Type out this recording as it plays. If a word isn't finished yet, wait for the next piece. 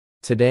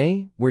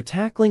Today, we're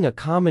tackling a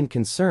common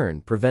concern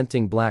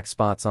preventing black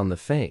spots on the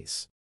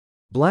face.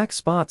 Black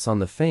spots on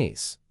the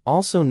face,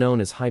 also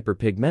known as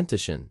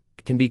hyperpigmentation,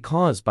 can be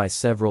caused by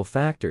several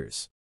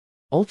factors.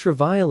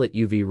 Ultraviolet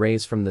UV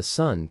rays from the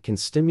sun can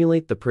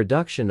stimulate the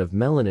production of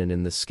melanin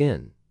in the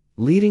skin,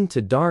 leading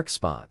to dark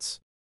spots.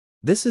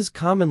 This is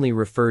commonly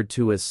referred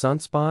to as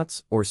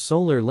sunspots or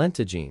solar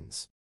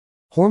lentigines.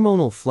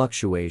 Hormonal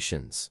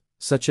fluctuations,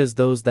 such as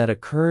those that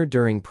occur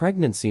during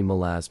pregnancy,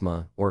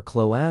 melasma or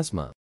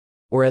cloasma,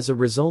 or as a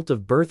result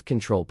of birth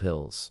control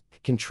pills,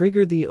 can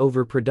trigger the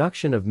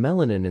overproduction of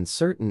melanin in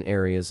certain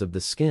areas of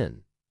the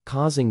skin,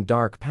 causing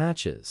dark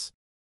patches.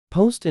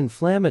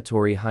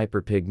 Post-inflammatory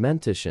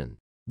hyperpigmentation.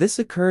 This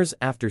occurs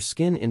after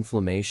skin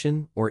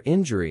inflammation or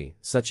injury,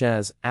 such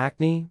as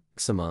acne,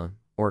 eczema,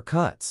 or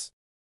cuts.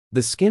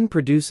 The skin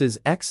produces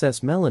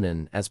excess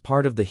melanin as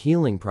part of the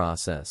healing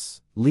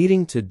process,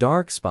 leading to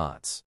dark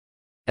spots.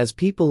 As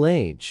people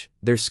age,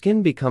 their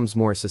skin becomes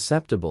more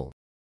susceptible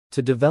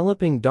to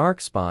developing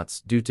dark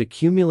spots due to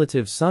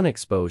cumulative sun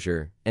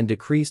exposure and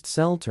decreased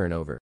cell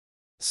turnover.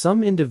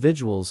 Some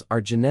individuals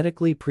are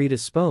genetically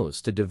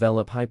predisposed to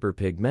develop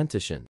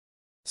hyperpigmentation.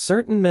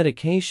 Certain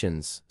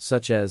medications,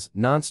 such as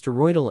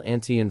nonsteroidal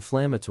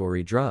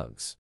anti-inflammatory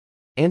drugs,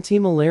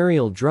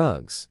 antimalarial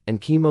drugs, and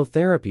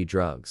chemotherapy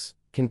drugs,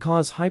 can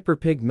cause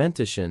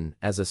hyperpigmentation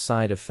as a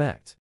side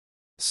effect.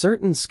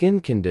 Certain skin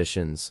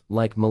conditions,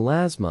 like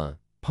melasma,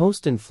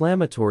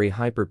 post-inflammatory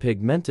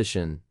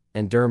hyperpigmentation,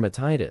 and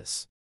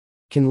dermatitis,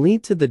 can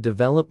lead to the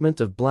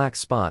development of black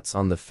spots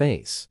on the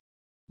face.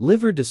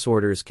 Liver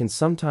disorders can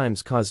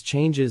sometimes cause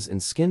changes in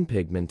skin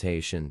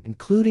pigmentation,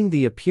 including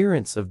the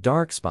appearance of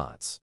dark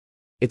spots.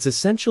 It's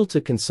essential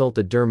to consult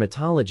a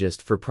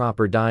dermatologist for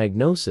proper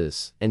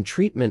diagnosis and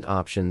treatment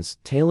options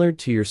tailored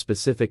to your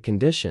specific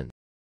condition,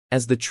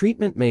 as the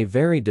treatment may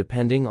vary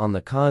depending on the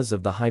cause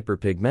of the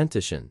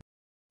hyperpigmentation.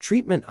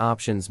 Treatment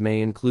options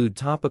may include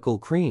topical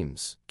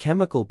creams,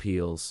 chemical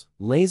peels,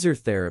 laser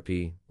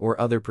therapy, or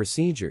other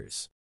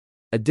procedures.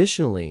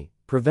 Additionally,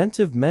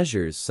 preventive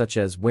measures such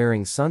as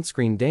wearing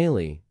sunscreen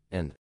daily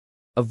and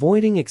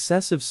avoiding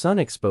excessive sun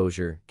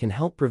exposure can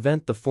help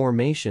prevent the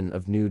formation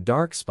of new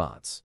dark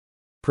spots.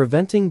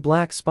 Preventing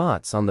black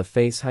spots on the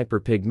face.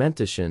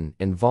 Hyperpigmentation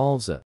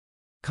involves a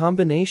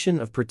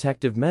combination of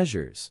protective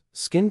measures,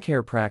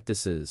 skincare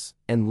practices,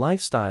 and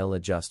lifestyle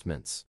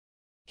adjustments.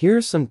 Here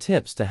are some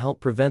tips to help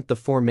prevent the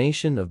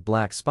formation of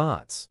black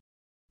spots.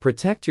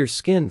 Protect your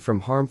skin from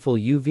harmful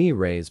UV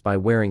rays by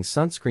wearing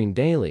sunscreen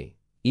daily,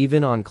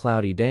 even on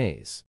cloudy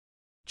days.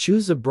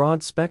 Choose a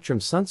broad-spectrum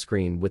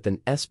sunscreen with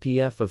an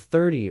SPF of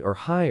 30 or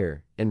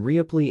higher and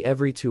reapply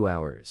every 2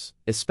 hours,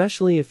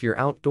 especially if you're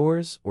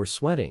outdoors or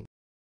sweating.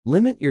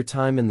 Limit your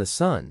time in the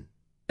sun,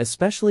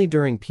 especially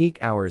during peak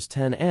hours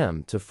 10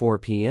 a.m. to 4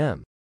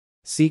 p.m.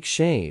 Seek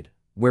shade.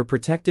 Wear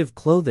protective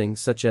clothing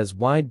such as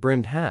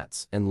wide-brimmed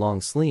hats and long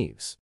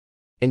sleeves.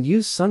 And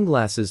use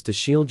sunglasses to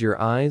shield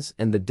your eyes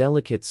and the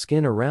delicate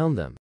skin around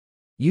them.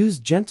 Use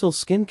gentle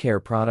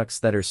skincare products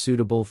that are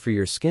suitable for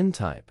your skin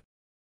type.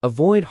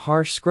 Avoid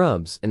harsh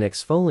scrubs and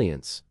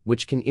exfoliants,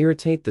 which can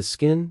irritate the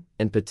skin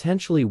and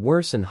potentially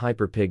worsen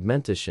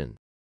hyperpigmentation.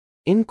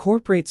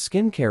 Incorporate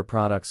skincare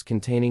products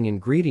containing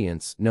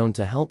ingredients known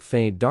to help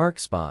fade dark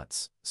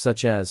spots,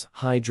 such as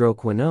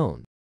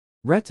hydroquinone,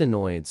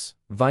 retinoids,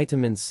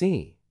 vitamin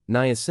C,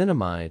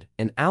 niacinamide,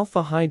 and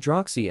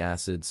alpha-hydroxy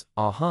acids,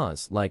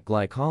 AHAs, like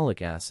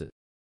glycolic acid.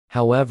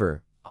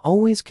 However,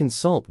 always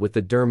consult with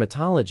a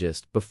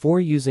dermatologist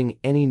before using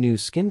any new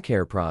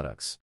skincare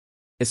products,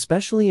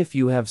 especially if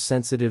you have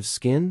sensitive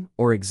skin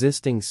or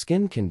existing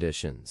skin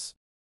conditions.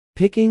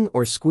 Picking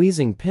or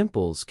squeezing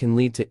pimples can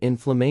lead to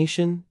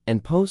inflammation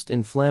and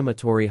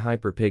post-inflammatory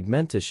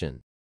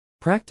hyperpigmentation.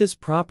 Practice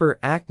proper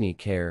acne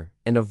care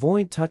and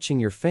avoid touching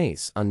your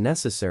face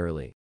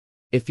unnecessarily.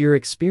 If you're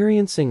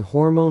experiencing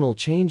hormonal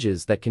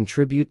changes that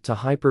contribute to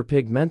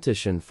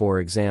hyperpigmentation, for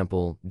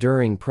example,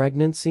 during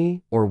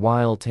pregnancy or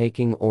while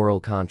taking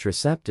oral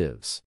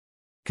contraceptives,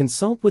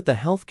 consult with a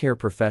healthcare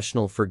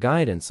professional for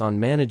guidance on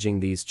managing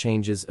these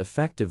changes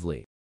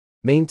effectively.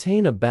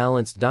 Maintain a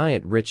balanced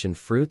diet rich in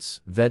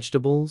fruits,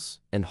 vegetables,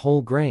 and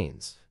whole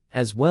grains,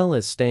 as well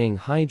as staying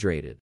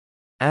hydrated.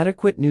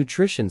 Adequate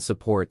nutrition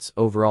supports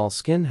overall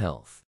skin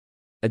health.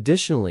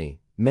 Additionally,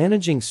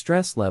 managing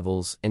stress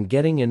levels and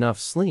getting enough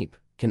sleep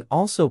can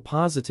also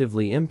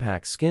positively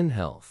impact skin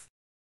health.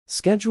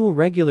 Schedule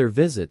regular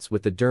visits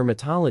with a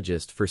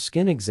dermatologist for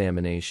skin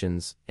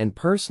examinations and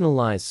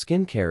personalized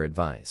skincare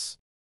advice.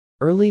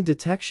 Early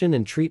detection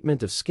and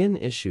treatment of skin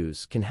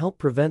issues can help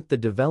prevent the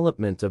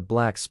development of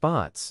black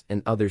spots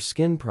and other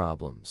skin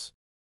problems.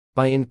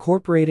 By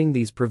incorporating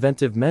these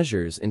preventive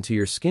measures into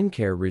your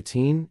skincare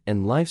routine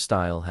and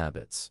lifestyle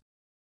habits,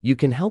 you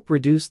can help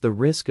reduce the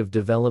risk of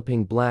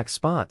developing black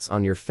spots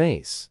on your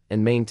face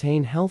and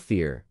maintain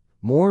healthier,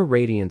 more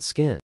radiant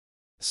skin.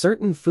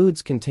 Certain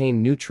foods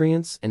contain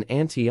nutrients and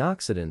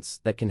antioxidants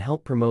that can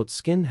help promote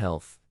skin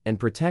health and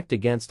protect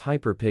against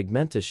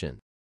hyperpigmentation.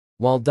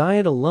 While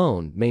diet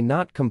alone may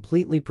not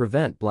completely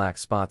prevent black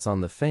spots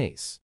on the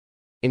face,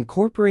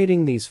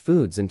 Incorporating these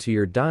foods into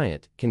your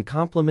diet can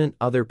complement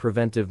other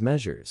preventive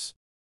measures.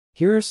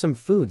 Here are some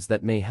foods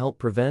that may help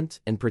prevent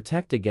and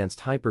protect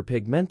against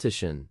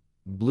hyperpigmentation: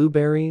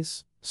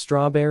 blueberries,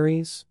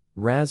 strawberries,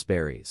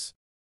 raspberries,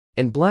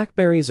 and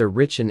blackberries are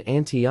rich in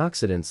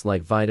antioxidants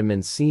like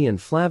vitamin C and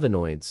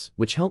flavonoids,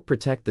 which help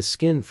protect the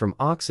skin from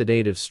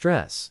oxidative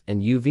stress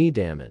and UV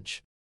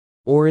damage.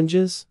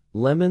 Oranges,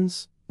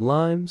 lemons,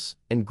 limes,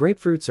 and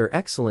grapefruits are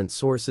excellent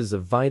sources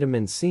of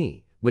vitamin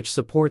C, which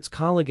supports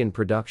collagen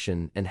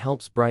production and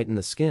helps brighten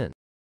the skin.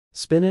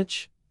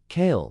 Spinach,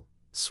 kale,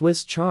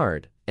 Swiss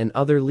chard, and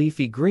other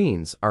leafy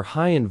greens are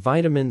high in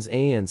vitamins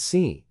A and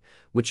C,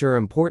 which are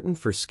important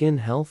for skin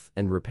health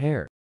and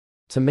repair.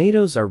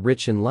 Tomatoes are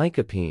rich in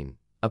lycopene,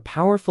 a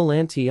powerful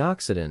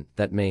antioxidant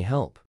that may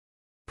help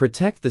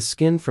protect the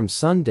skin from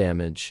sun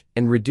damage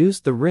and reduce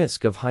the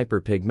risk of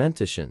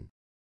hyperpigmentation.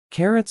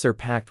 Carrots are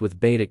packed with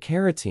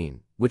beta-carotene,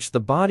 which the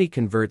body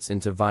converts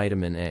into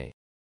vitamin A.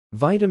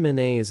 Vitamin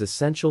A is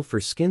essential for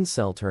skin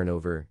cell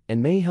turnover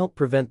and may help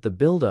prevent the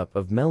buildup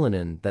of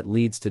melanin that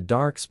leads to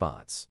dark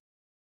spots.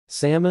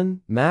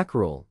 Salmon,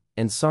 mackerel,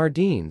 and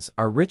sardines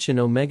are rich in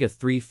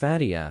omega-3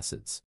 fatty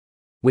acids,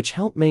 which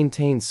help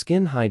maintain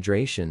skin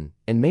hydration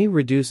and may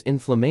reduce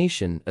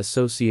inflammation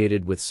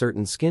associated with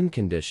certain skin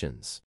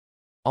conditions.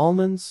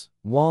 Almonds,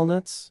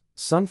 walnuts,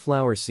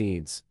 sunflower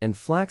seeds, and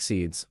flax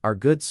seeds are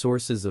good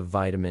sources of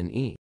vitamin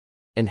E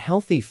and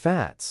healthy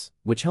fats,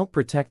 which help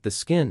protect the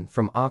skin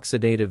from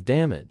oxidative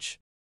damage.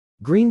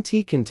 Green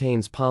tea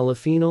contains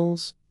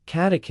polyphenols,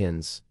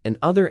 catechins, and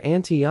other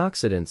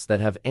antioxidants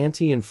that have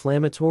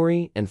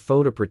anti-inflammatory and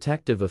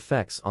photoprotective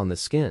effects on the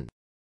skin.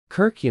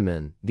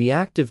 Curcumin, the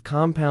active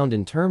compound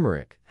in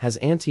turmeric, has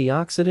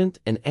antioxidant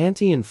and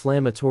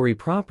anti-inflammatory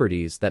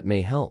properties that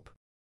may help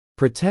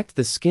protect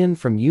the skin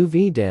from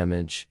UV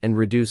damage and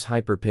reduce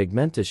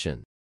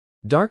hyperpigmentation.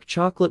 Dark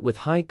chocolate with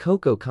high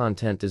cocoa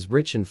content is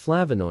rich in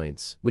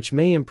flavonoids, which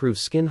may improve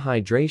skin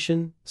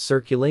hydration,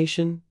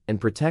 circulation, and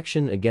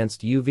protection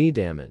against UV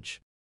damage.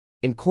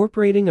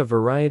 Incorporating a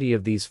variety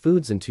of these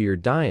foods into your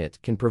diet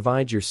can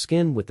provide your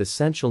skin with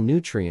essential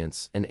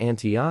nutrients and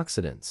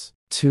antioxidants.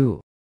 2.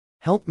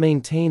 Help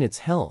maintain its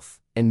health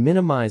and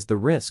minimize the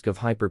risk of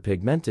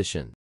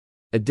hyperpigmentation.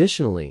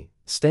 Additionally,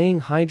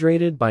 staying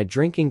hydrated by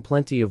drinking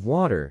plenty of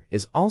water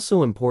is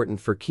also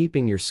important for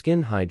keeping your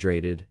skin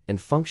hydrated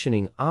and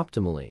functioning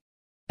optimally.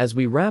 As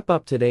we wrap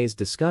up today's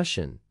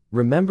discussion,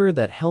 remember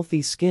that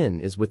healthy skin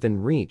is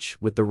within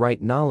reach with the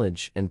right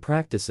knowledge and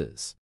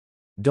practices.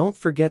 Don't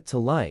forget to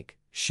like,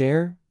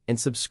 share, and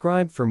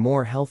subscribe for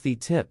more healthy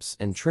tips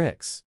and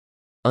tricks.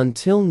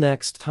 Until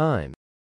next time.